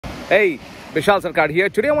Hey, Bishal Sarkar here.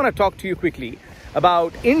 Today I want to talk to you quickly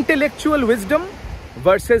about intellectual wisdom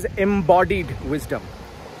versus embodied wisdom.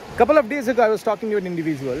 A couple of days ago, I was talking to an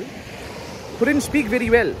individual who didn't speak very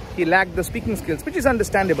well. He lacked the speaking skills, which is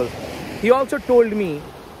understandable. He also told me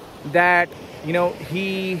that,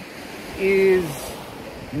 he is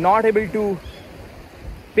not able to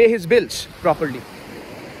pay his bills properly.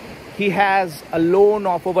 He has a loan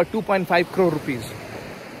of over 2.5 crore rupees.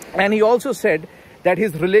 And he also said that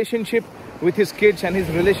his relationship with his kids and his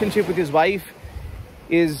relationship with his wife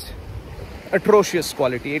is atrocious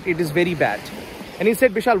quality. It is very bad. And he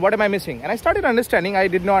said, Bishal, what am I missing? And I started understanding.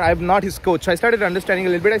 I'm not his coach. So I started understanding a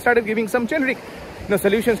little bit. I started giving some generic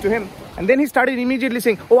solutions to him. And then he started immediately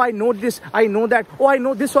saying, oh, I know this, I know that. Oh, I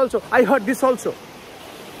know this also. I heard this also.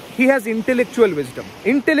 He has intellectual wisdom.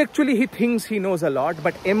 Intellectually, he thinks he knows a lot,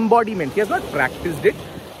 but embodiment, he has not practiced it.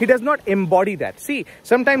 He does not embody that. See,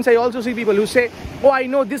 sometimes I also see people who say, oh, I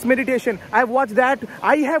know this meditation. I've watched that.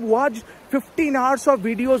 I have watched 15 hours of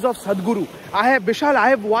videos of Sadhguru. Bishal, I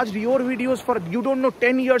have watched your videos for,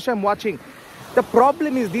 10 years I'm watching. The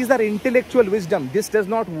problem is these are intellectual wisdom. This does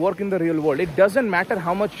not work in the real world. It doesn't matter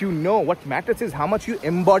how much you know. What matters is how much you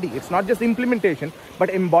embody. It's not just implementation, but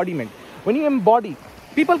embodiment. When you embody,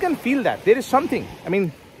 people can feel that. There is something.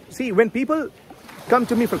 See, when people come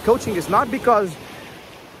to me for coaching, it's not because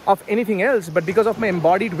of anything else, but because of my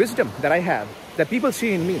embodied wisdom that I have, that people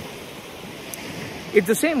see in me. It's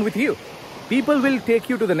the same with you. People will take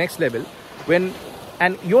you to the next level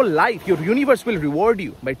and your life, your universe will reward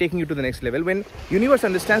you by taking you to the next level when universe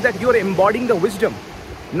understands that you're embodying the wisdom,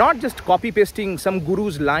 not just copy pasting some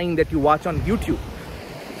guru's line that you watch on YouTube.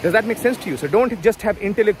 Does that make sense to you? So don't just have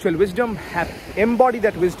intellectual wisdom, embody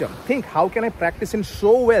that wisdom. Think, how can I practice it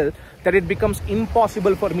so well that it becomes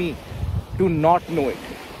impossible for me to not know it?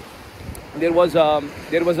 There was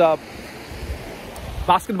a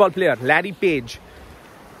basketball player, Larry Page,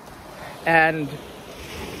 and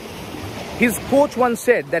his coach once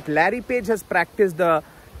said that Larry Page has practiced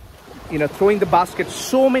throwing the basket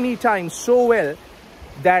so many times so well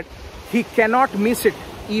that he cannot miss it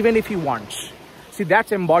even if he wants. See,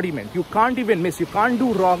 that's embodiment. You can't even miss. You can't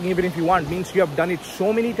do wrong even if you want. Means you have done it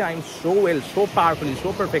so many times, so well, so powerfully,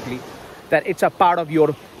 so perfectly that it's a part of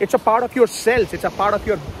your cells. It's a part of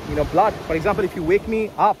your blood. For example, if you wake me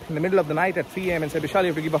up in the middle of the night at 3 a.m. and say, Bishal, you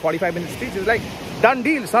have to give a 45-minute speech, it's like, done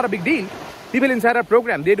deal. It's not a big deal. People inside our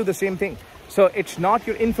program, they do the same thing. So it's not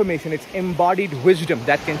your information, it's embodied wisdom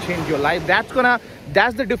that can change your life.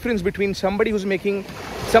 That's the difference between somebody who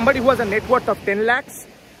has a net worth of 10 lakhs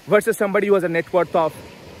versus somebody who has a net worth of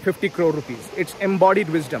 50 crore rupees. It's embodied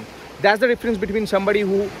wisdom. That's the difference between somebody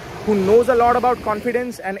who knows a lot about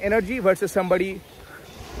confidence and energy versus somebody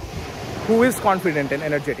who is confident and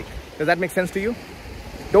energetic. Does that make sense to you?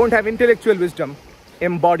 Don't have intellectual wisdom,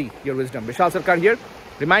 embody your wisdom. Bishal Sarkar here,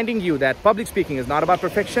 reminding you that public speaking is not about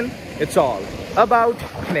perfection, it's all about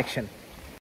connection.